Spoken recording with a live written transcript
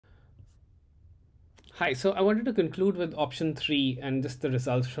Hi, so I wanted to conclude with option 3 and just the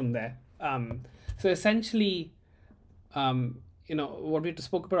results from there. So essentially, what we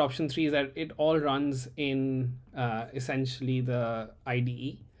spoke about option 3 is that it all runs in essentially the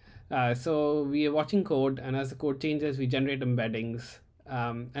IDE. So we are watching code, and as the code changes, we generate embeddings.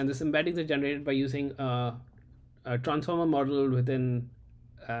 And this embeddings are generated by using a transformer model within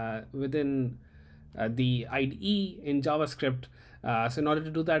the IDE in JavaScript. So in order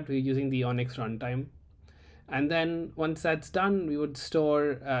to do that, we're using the Onyx runtime. And then once that's done, we would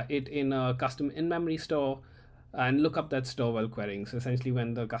store it in a custom in-memory store and look up that store while querying. So essentially,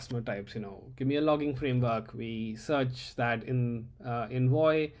 when the customer types, give me a logging framework, we search that in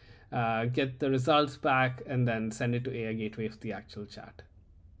Voy, get the results back, and then send it to AI Gateway for the actual chat,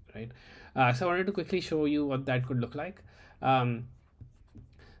 right? So I wanted to quickly show you what that could look like.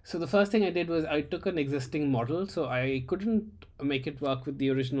 So the first thing I did was I took an existing model. So I couldn't make it work with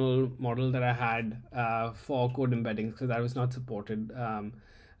the original model that I had for code embeddings because that was not supported.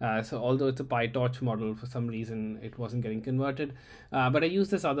 So although it's a PyTorch model, for some reason it wasn't getting converted. But I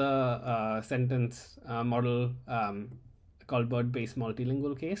used this other sentence model called bird-based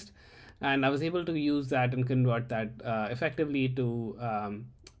multilingual case. And I was able to use that and convert that effectively to,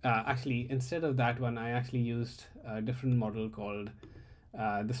 actually, instead of that one, I actually used a different model called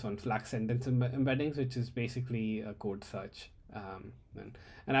this one, flag sentence embeddings, which is basically a code search.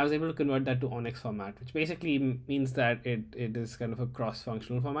 And I was able to convert that to Onyx format, which basically means that it is kind of a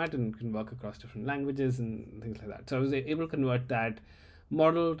cross-functional format and can work across different languages and things like that. So I was able to convert that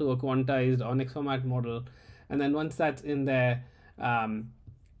model to a quantized Onyx format model. And then once that's in there,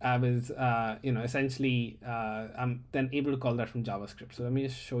 I was, essentially, I'm then able to call that from JavaScript. So let me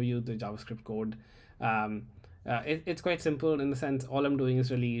just show you the JavaScript code. It's quite simple in the sense all I'm doing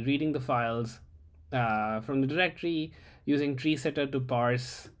is really reading the files from the directory, using tree setter to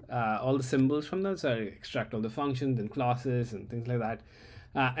parse all the symbols from them. So I extract all the functions and classes and things like that.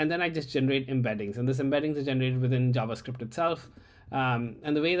 And then I just generate embeddings. And this embeddings are generated within JavaScript itself.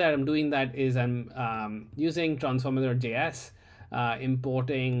 And the way that I'm doing that is I'm using transformer.js,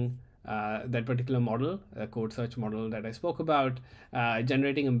 importing that particular model, the code search model that I spoke about,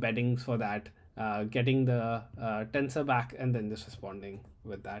 generating embeddings for that, getting the tensor back, and then just responding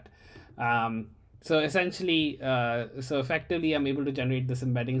with that. So essentially, so effectively, I'm able to generate this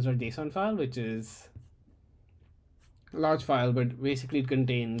embeddings.json file, which is a large file, but basically it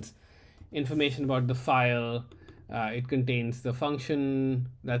contains information about the file. It contains the function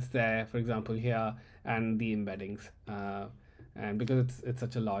that's there, for example, here, and the embeddings. And because it's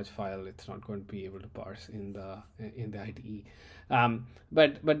such a large file, it's not going to be able to parse in the IDE.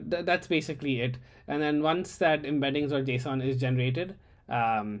 But that's basically it. And then once that embeddings.json is generated,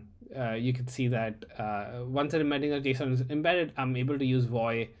 you can see that once that embeddings.json is embedded, I'm able to use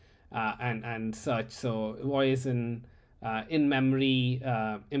Voy and search. So Voy is an in-memory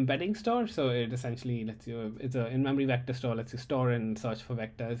embedding store. So it essentially lets you, it's an in-memory vector store, lets you store and search for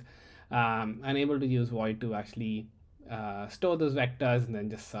vectors. And able to use Voy to actually store those vectors and then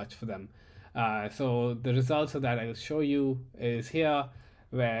just search for them. So the results of that I'll show you is here,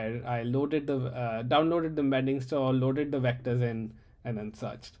 where I loaded the downloaded the embedding store, loaded the vectors in, and then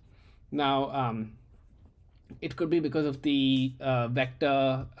searched. Now it could be because of the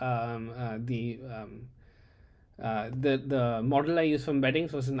vector, the model I used for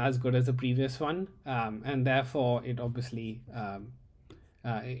embeddings wasn't as good as the previous one, and therefore it obviously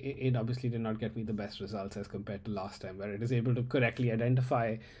it obviously did not get me the best results as compared to last time, where it is able to correctly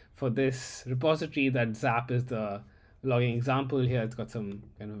identify for this repository that Zap is the logging example. Here it's got some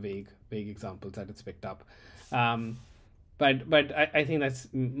kind of vague examples that it's picked up. But I think that's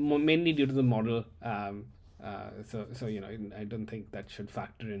mainly due to the model. So I don't think that should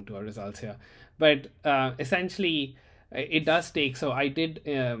factor into our results here. But essentially, it does take. So I did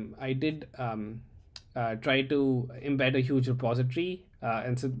try to embed a huge repository,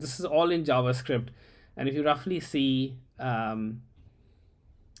 and so this is all in JavaScript. And if you roughly see, the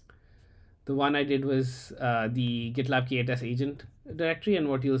one I did was the GitLab K8s agent directory, and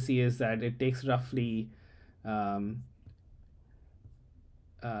what you'll see is that it takes roughly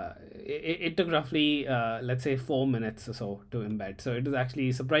it took roughly let's say 4 minutes or so to embed. So it is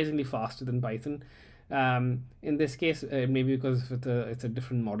actually surprisingly faster than Python. In this case, maybe because it's a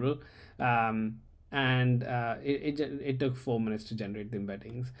different model. And it took 4 minutes to generate the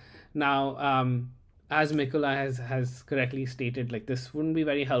embeddings. Now, as Mikola has correctly stated, like this wouldn't be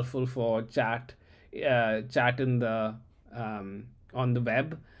very helpful for chat in the on the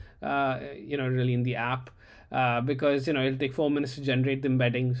web, really in the app, because it'll take 4 minutes to generate the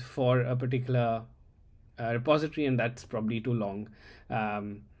embeddings for a particular repository, and that's probably too long.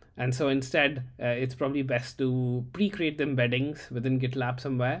 And so instead, it's probably best to pre-create the embeddings within GitLab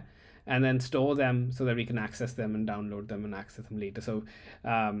somewhere, and then store them so that we can access them and download them and access them later. So,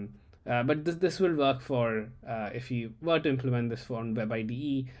 but this will work for if you were to implement this for on Web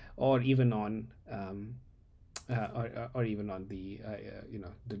IDE, or even on or even on the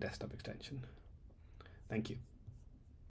the desktop extension. Thank you.